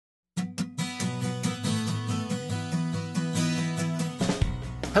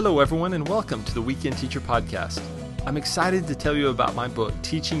Hello, everyone, and welcome to the Weekend Teacher Podcast. I'm excited to tell you about my book,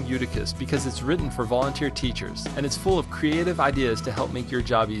 Teaching Eutychus, because it's written for volunteer teachers, and it's full of creative ideas to help make your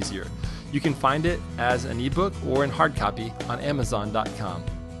job easier. You can find it as an ebook or in hard copy on Amazon.com.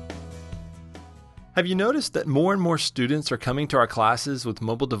 Have you noticed that more and more students are coming to our classes with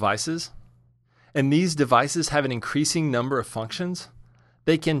mobile devices? And these devices have an increasing number of functions.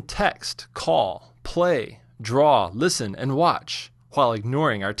 They can text, call, play, draw, listen, and watch, while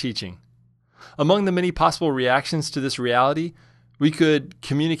ignoring our teaching. Among the many possible reactions to this reality, we could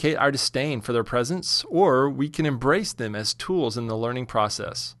communicate our disdain for their presence, or we can embrace them as tools in the learning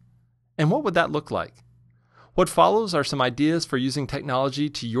process. And what would that look like? What follows are some ideas for using technology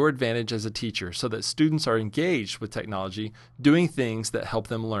to your advantage as a teacher so that students are engaged with technology, doing things that help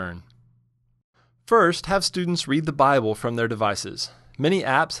them learn. First, have students read the Bible from their devices. Many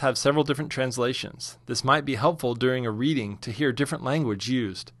apps have several different translations. This might be helpful during a reading to hear different language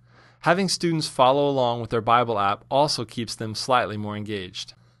used. Having students follow along with their Bible app also keeps them slightly more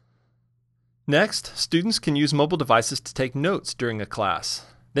engaged. Next, students can use mobile devices to take notes during a class.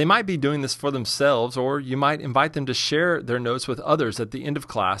 They might be doing this for themselves, or you might invite them to share their notes with others at the end of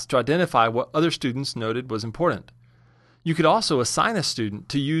class to identify what other students noted was important. You could also assign a student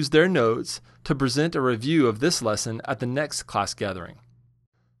to use their notes to present a review of this lesson at the next class gathering.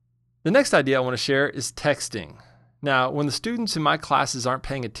 The next idea I want to share is texting. Now, when the students in my classes aren't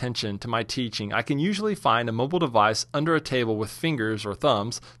paying attention to my teaching, I can usually find a mobile device under a table with fingers or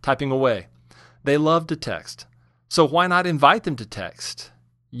thumbs typing away. They love to text. So why not invite them to text?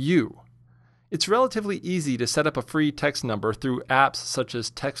 It's relatively easy to set up a free text number through apps such as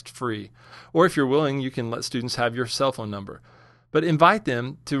Text Free, or if you're willing, you can let students have your cell phone number. But invite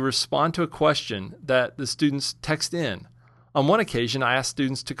them to respond to a question that the students text in. On one occasion, I asked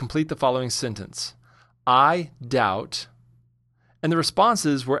students to complete the following sentence: I doubt, and the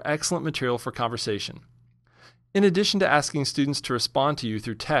responses were excellent material for conversation. In addition to asking students to respond to you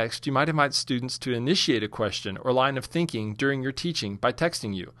through text, you might invite students to initiate a question or line of thinking during your teaching by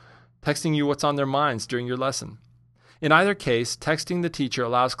texting you what's on their minds during your lesson. In either case, texting the teacher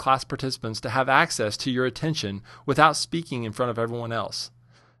allows class participants to have access to your attention without speaking in front of everyone else.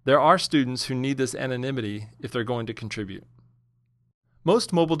 There are students who need this anonymity if they're going to contribute.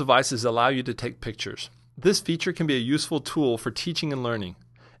 Most mobile devices allow you to take pictures. This feature can be a useful tool for teaching and learning.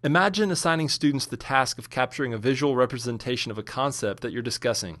 Imagine assigning students the task of capturing a visual representation of a concept that you're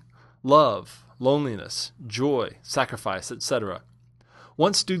discussing: love, loneliness, joy, sacrifice, etc.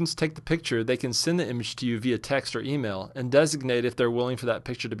 Once students take the picture, they can send the image to you via text or email and designate if they're willing for that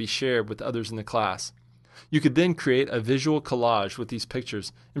picture to be shared with others in the class. You could then create a visual collage with these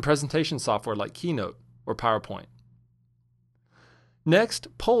pictures in presentation software like Keynote or PowerPoint. Next,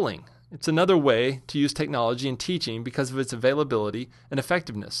 polling. It's another way to use technology in teaching because of its availability and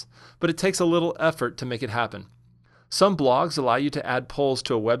effectiveness, but it takes a little effort to make it happen. Some blogs allow you to add polls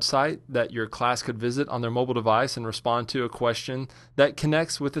to a website that your class could visit on their mobile device and respond to a question that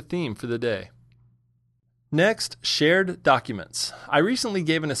connects with the theme for the day. Next, shared documents. I recently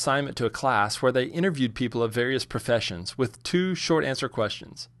gave an assignment to a class where they interviewed people of various professions with 2 short answer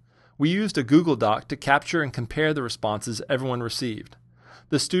questions. We used a Google Doc to capture and compare the responses everyone received.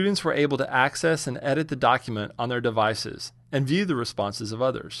 The students were able to access and edit the document on their devices and view the responses of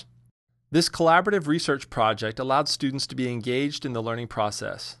others. This collaborative research project allowed students to be engaged in the learning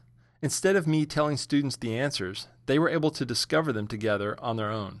process. Instead of me telling students the answers, they were able to discover them together on their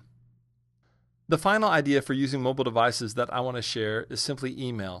own. The final idea for using mobile devices that I want to share is simply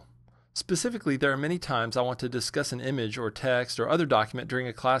email. Specifically, there are many times I want to discuss an image or text or other document during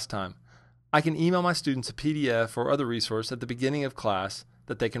a class time. I can email my students a PDF or other resource at the beginning of class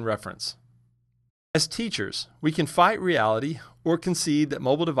that they can reference. As teachers, we can fight reality or concede that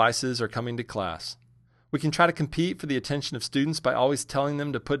mobile devices are coming to class. We can try to compete for the attention of students by always telling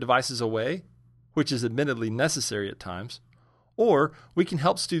them to put devices away, which is admittedly necessary at times, or we can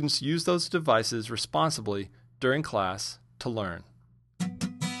help students use those devices responsibly during class to learn.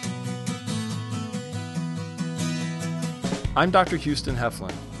 I'm Dr. Houston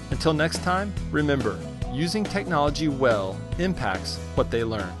Heflin. Until next time, remember, using technology well impacts what they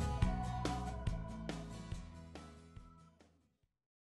learn.